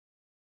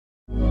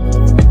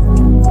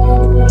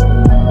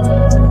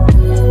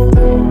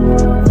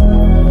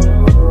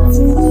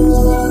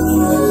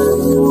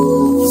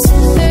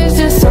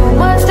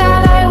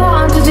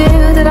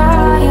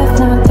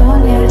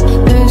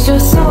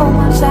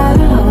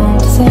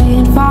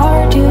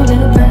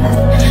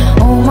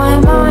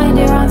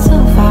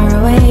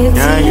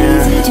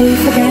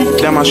forget.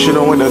 Damn, I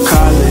should've went to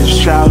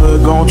college.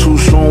 Childhood gone too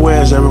soon.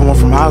 Where's everyone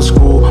from high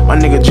school? My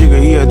nigga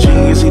Jigga, he a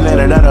genius. He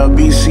landed at a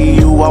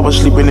BCU. I was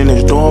sleeping in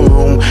his dorm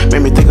room.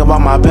 Made me think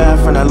about my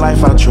path and the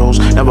life I chose.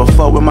 Never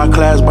fucked with my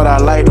class, but I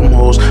like them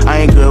hoes. I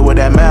ain't good with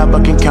that math,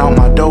 but can count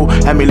my dough.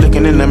 Had me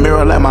looking in the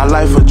mirror like my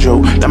life a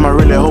joke. Damn, I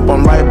really hope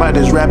I'm right by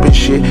this rapping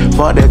shit.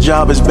 Fuck that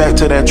job, it's back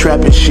to that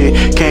trapping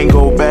shit. Can't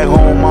go back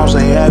home, moms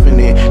ain't having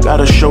it. Got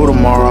a show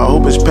tomorrow, I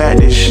hope it's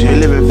packed this shit.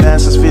 Living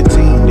fast since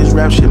 15, this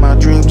rap shit my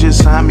dream.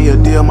 Just signed me a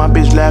deal, my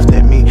bitch laughed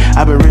at me.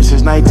 I've been rich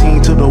since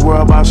 19, took the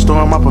world by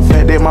storm. I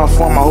perfected my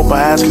form, I hope her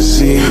ass can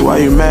see. Why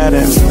you mad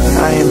at me?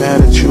 I ain't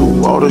mad at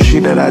you. All the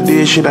shit that I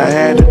did, shit I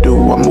had to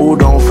do. I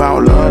moved on,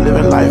 found love,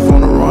 living life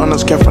on the run.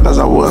 As careful as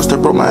I was, to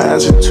broke my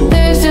ass in two.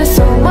 There's just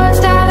so much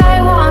that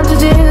I want to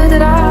do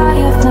that I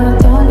have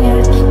not done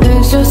yet.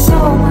 There's just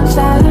so much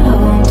that I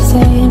want to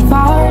say in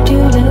far too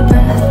little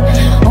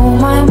breath. Oh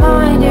my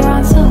mind, you're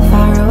on so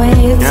far away,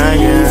 it's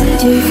easy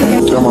to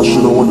forget. Damn, I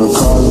should've went to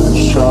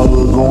college.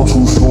 Childhood gone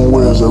too soon.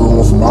 Where's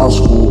everyone from high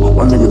school?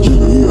 My nigga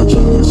Jigga, he a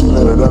genius. He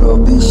landed at a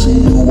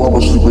BCU. I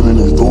was sleeping in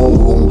his dorm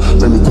room.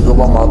 Made me think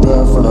about my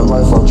path and the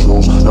life I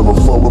chose. Never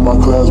fucked with my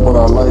class, but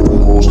I like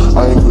them hoes.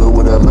 I ain't good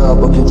with that math,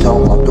 but can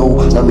count my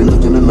dough. Had me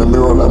looking in the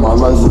mirror like my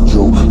life a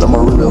joke. Damn, I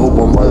really hope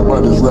I'm right by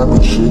this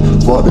rapping shit.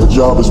 Fuck that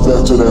job, it's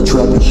back to that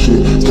trapping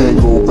shit. Can't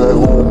go back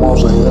home,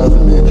 moms ain't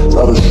having it.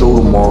 Got a show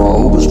tomorrow,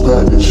 I hope it's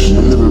packed this shit.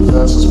 Living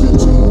fast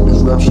since 15,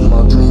 this rap shit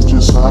my dream.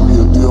 Just signed me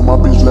a deal, my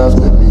bitch laughed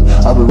at me.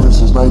 I've been rich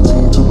since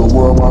 19, took the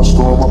world by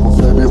storm. I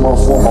perfected my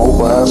form, I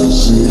hope her ass can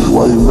see.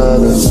 Why you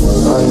mad at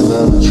me? I ain't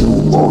mad at you.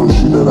 All the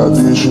shit that I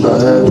did, shit I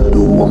had to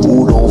do. I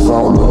moved on,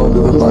 found love,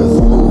 living life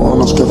on the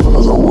run. As careful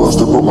as I was,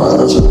 to put my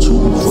ass in two.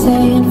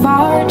 Saying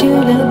far too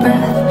little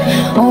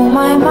breath. Oh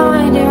my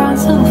mind, you're on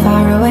so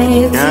far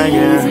away, it's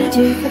easy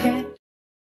to forget.